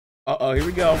Uh-oh, here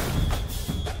we go.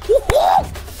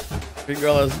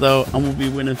 Regardless, though, I'm gonna be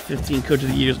winning 15 Coach of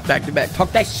the Years back-to-back.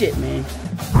 Talk that shit, man.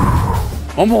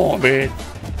 Come on, man.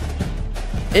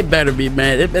 It better be,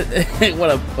 man.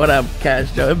 What up,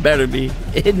 Castro? It better be.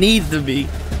 It needs to be.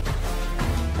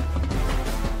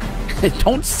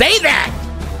 Don't say that!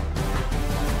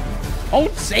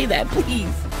 Don't say that,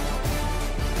 please.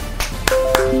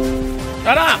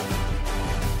 Shut up!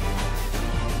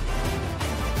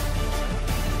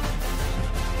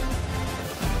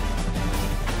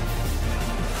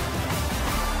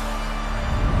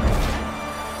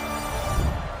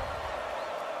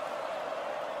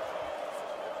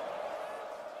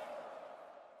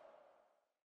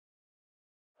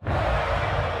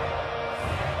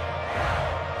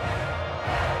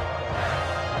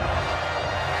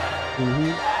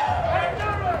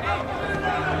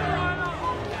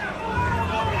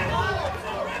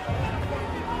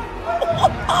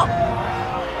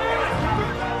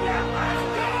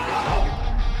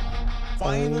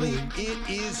 Finally, it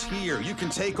is here. You can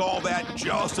take all that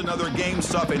just another game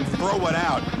stuff and throw it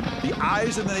out. The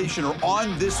eyes of the nation are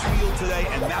on this field today,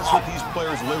 and that's what these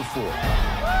players live for.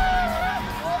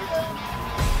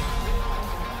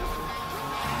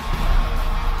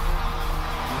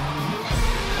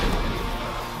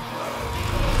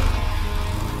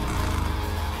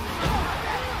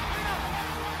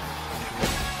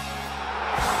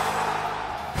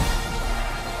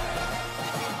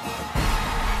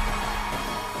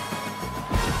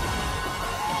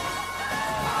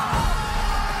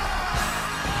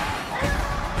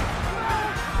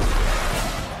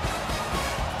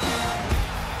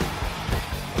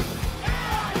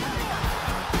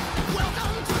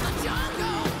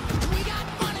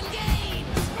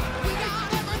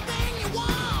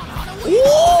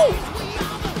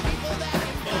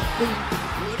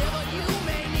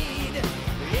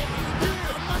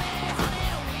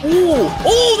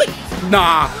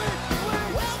 Nah.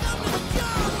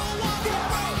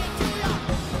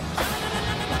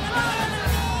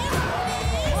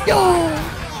 Yo.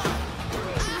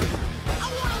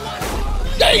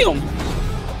 Damn.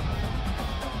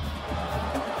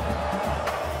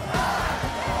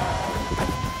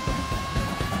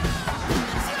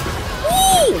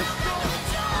 Ooh.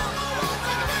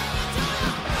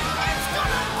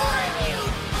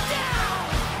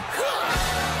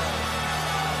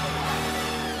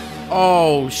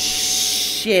 Oh,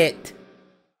 shit.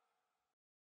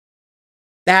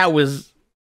 That was...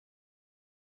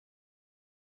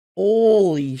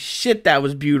 Holy shit, that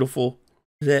was beautiful.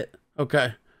 Is it?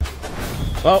 Okay.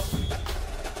 Well.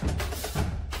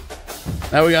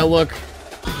 Now we gotta look.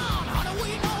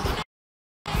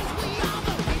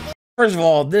 First of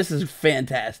all, this is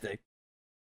fantastic.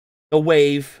 The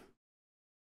wave.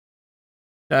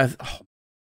 Oh.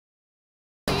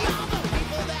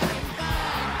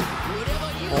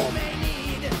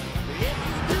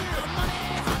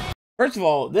 First of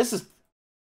all, this is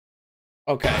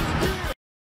okay.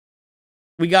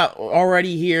 We got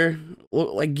already here,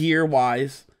 like gear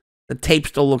wise, the tape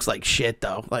still looks like shit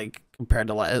though. Like compared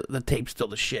to the tape's still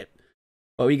the shit.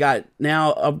 But we got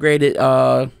now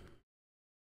upgraded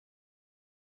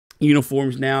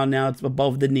uniforms now. Now it's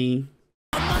above the knee.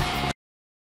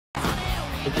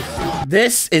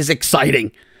 This is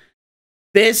exciting.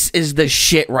 This is the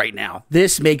shit right now.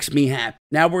 This makes me happy.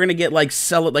 Now we're gonna get like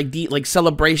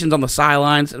celebrations on the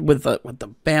sidelines with the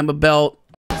Bama belt,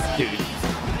 dude.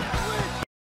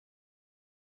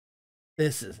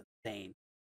 This is insane.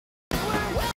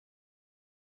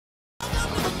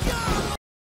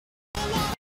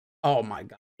 Oh my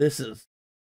god, this is,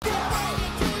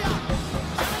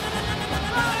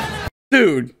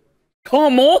 dude.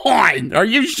 Come on, are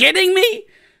you shitting me?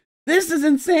 This is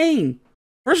insane.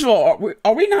 First of all,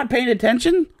 are we not paying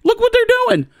attention? Look what they're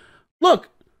doing.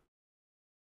 Look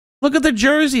at the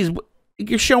jerseys.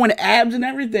 You're showing abs and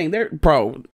everything.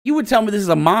 Bro, you would tell me this is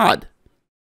a mod.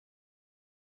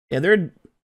 Yeah,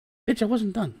 bitch, I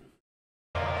wasn't done.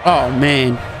 Oh,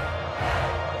 man.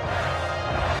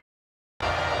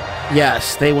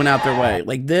 Yes, they went out their way.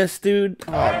 Like this, dude.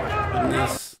 Oh, my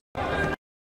goodness.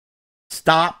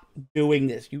 Stop doing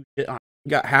this. You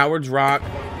got Howard's Rock.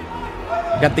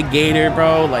 Got the Gator,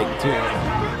 bro. Like, dude.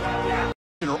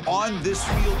 On this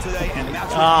field today, and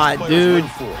that's what dude.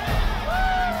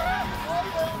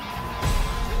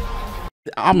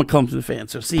 I'm a Clemson fan,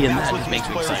 so seeing that just makes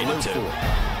me excited too.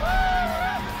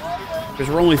 Because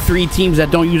we're only 3 teams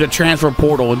that don't use a transfer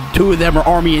portal, and 2 of them are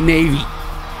Army and Navy.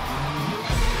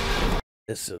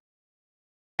 This is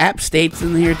App State's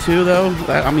in here too, though.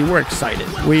 I mean, we're excited.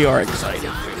 We are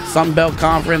excited. Sun Belt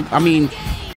Conference. I mean.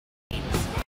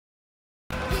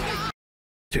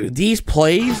 Dude, these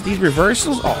plays, these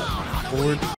reversals, oh my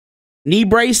lord. Knee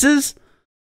braces.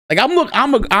 Like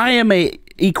I am a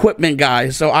equipment guy,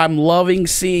 so I'm loving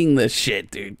seeing this shit,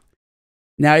 dude.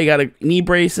 Now you got knee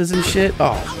braces and shit.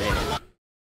 Oh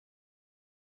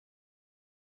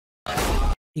man.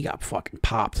 He got fucking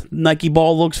popped. Nike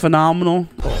ball looks phenomenal.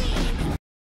 Oh.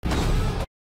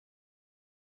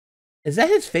 Is that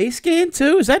his face scan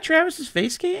too? Is that Travis's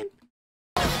face scan?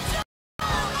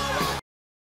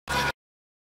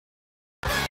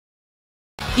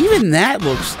 Even that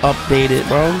looks updated,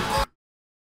 bro.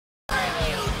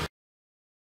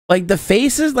 Like the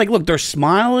faces, like look, they're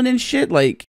smiling and shit.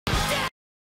 Like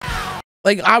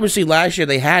obviously last year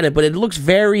they had it, but it looks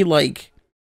very like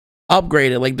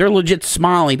upgraded. Like they're legit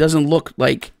smiling. It doesn't look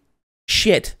like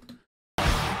shit.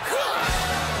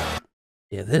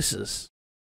 Yeah, this is.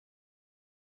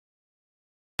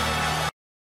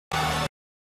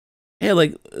 Yeah,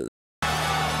 like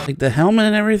the helmet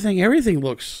and everything. Everything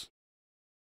looks.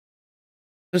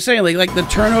 Just saying, like the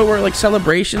turnover, like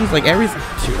celebrations, like everything.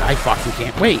 Dude, I fucking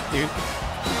can't wait, dude.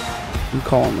 I'm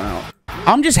calling out.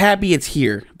 I'm just happy it's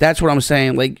here. That's what I'm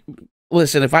saying. Like,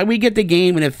 listen, if we get the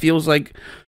game and it feels like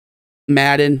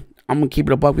Madden, I'm gonna keep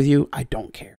it a buck with you. I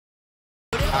don't care.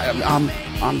 I'm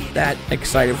that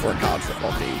excited for a college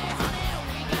football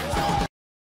team.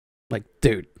 Like,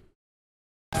 dude.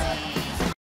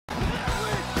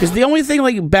 Because the only thing,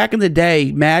 like back in the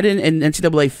day, Madden and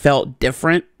NCAA felt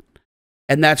different.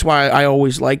 And that's why I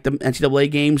always liked the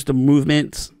NCAA games. The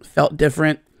movements felt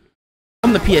different.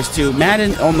 On the PS2,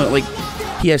 Madden on the like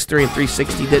PS3 and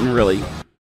 360 didn't really.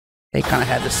 They kind of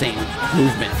had the same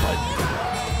movement, but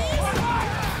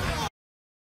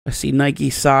I see Nike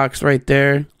socks right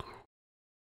there.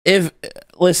 If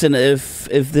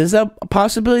there's a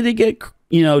possibility to get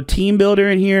team builder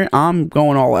in here, I'm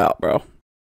going all out, bro.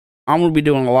 I'm gonna be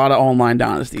doing a lot of online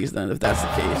dynasties then, if that's the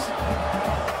case.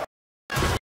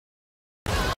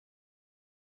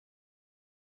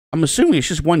 I'm assuming it's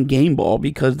just one game ball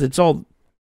because it's all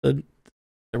the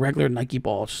regular Nike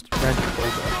ball. It's just regular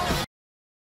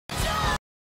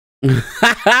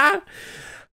logo.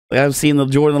 Like I've seen the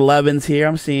Jordan 11s here.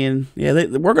 I'm seeing, yeah,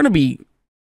 we're gonna be,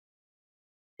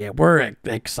 yeah, we're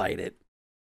excited.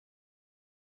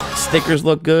 Stickers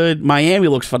look good. Miami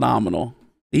looks phenomenal.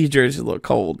 These jerseys look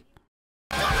cold.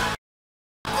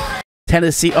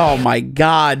 Tennessee, oh my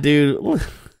god, dude.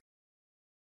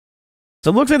 So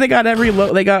it looks like they got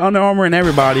they got Under Armour and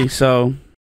everybody. So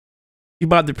you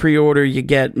bought the pre-order, you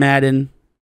get Madden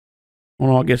on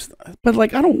August. But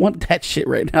like, I don't want that shit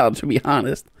right now, to be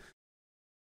honest.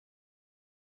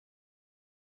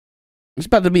 It's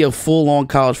about to be a full-on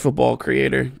college football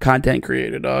content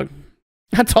creator, dog.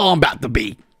 That's all I'm about to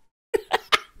be.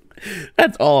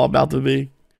 That's all I'm about to be.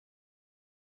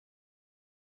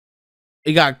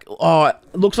 You got,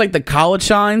 it looks like the college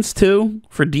shines too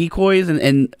for decoys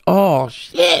and oh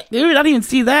shit, dude, I didn't even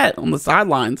see that on the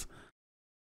sidelines.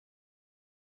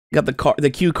 You got the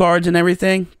cue cards and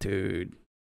everything, dude.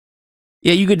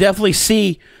 Yeah, you could definitely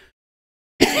see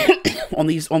on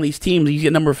these teams. You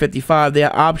get number 55. They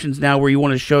have options now where you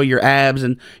want to show your abs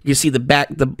and you can see the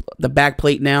back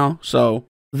plate now. So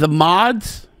the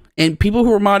mods and people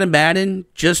who are modding Madden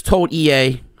just told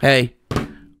EA, hey,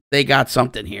 they got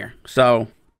something here. So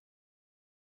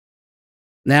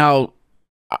now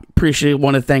I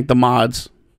want to thank the mods.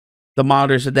 The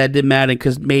modders that did Madden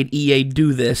because made EA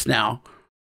do this now.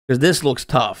 Because this looks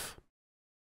tough.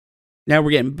 Now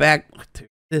we're getting back. Dude,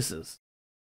 this is.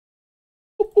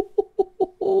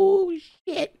 Oh,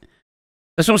 shit.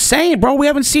 That's what I'm saying, bro. We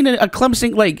haven't seen a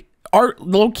Clemson, like, art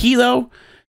low key, though.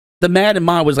 The Madden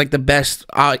mod was like the best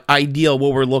ideal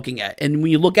what we're looking at. And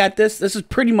when you look at this is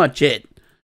pretty much it.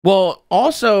 Well,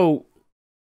 also,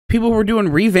 people who were doing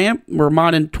revamp were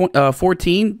modding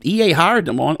 14. EA hired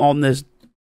them on this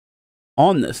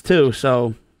too.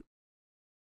 So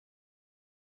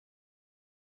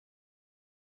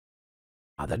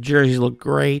the jerseys look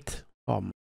great. Oh,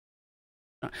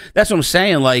 that's what I'm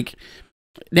saying. Like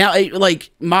now, like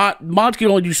mods can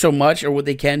only do so much, or what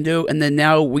they can do, and then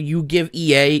now when you give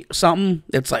EA something,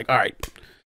 it's like, all right.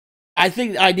 I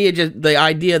think the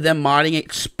idea of them modding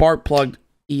it spark plugged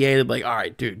EA, like, all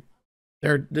right, dude,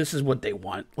 this is what they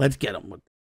want. Let's get them.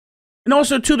 And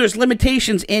also, too, there's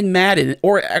limitations in Madden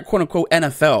or quote unquote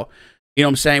NFL. You know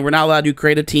what I'm saying? We're not allowed to do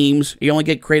creative teams. You only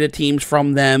get creative teams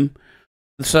from them.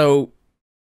 So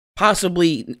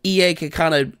possibly EA could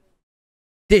kind of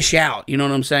dish out. You know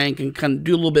what I'm saying? Can kind of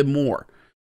do a little bit more.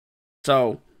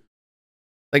 So,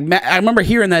 like, I remember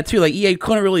hearing that too. Like, EA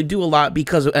couldn't really do a lot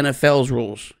because of NFL's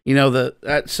rules. You know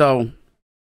so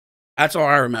that's all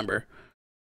I remember.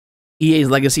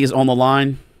 EA's legacy is on the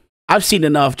line. I've seen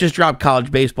enough. Just drop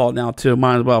college baseball now too.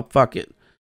 Might as well. Fuck it.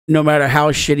 No matter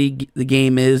how shitty the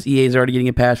game is, EA's already getting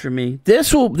a pass for me.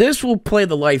 This will play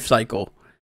the life cycle.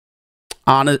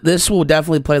 This will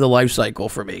definitely play the life cycle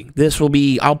for me.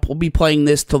 I'll be playing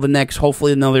this till the next,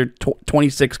 hopefully another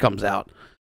 26 comes out.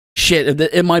 Shit,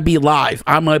 it might be live.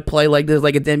 I might play like this,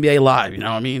 like it's NBA Live, you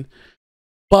know what I mean?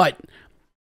 But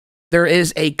there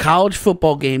is a college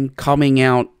football game coming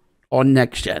out on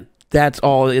next gen. That's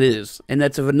all it is. And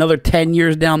that's if another 10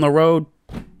 years down the road,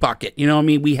 fuck it. You know what I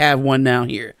mean? We have one now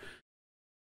here.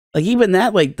 Like even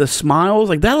that, like the smiles,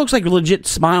 like that looks like legit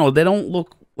smiles. They don't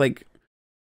look like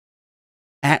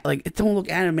it don't look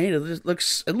animated. It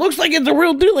looks like it's a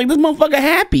real dude. Like this motherfucker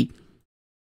happy.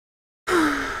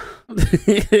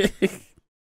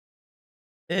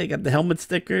 They got the helmet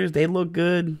stickers. They look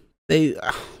good.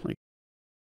 I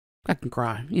can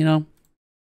cry, you know.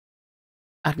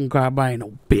 I can cry, but I ain't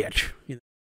no bitch. You know?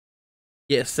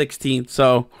 Yeah, 16th.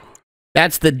 So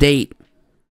that's the date.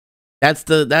 That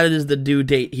is the due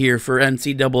date here for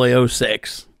NCAA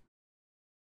 06.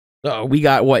 So we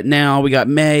got what now? We got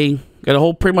May.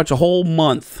 Got pretty much a whole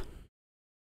month.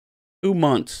 2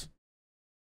 months.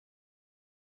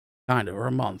 Kind of, or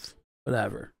a month.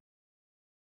 Whatever.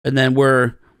 And then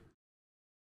we're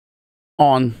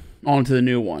on to the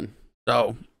new one.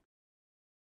 So,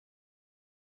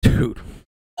 dude.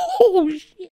 Oh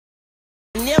shit.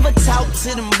 Never talk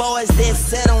to them boys that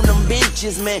sat on them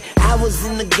benches, man. I was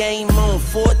in the game on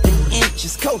 4th and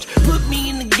inches. Coach, put me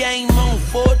in the game on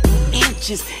 4th and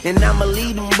inches. And I'ma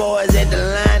lead them boys at the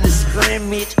line of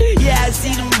scrimmage. Yeah, I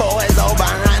see them boys all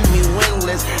behind me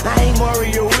wingless. I ain't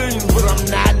Mario Williams, but I'm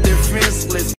not defenseless.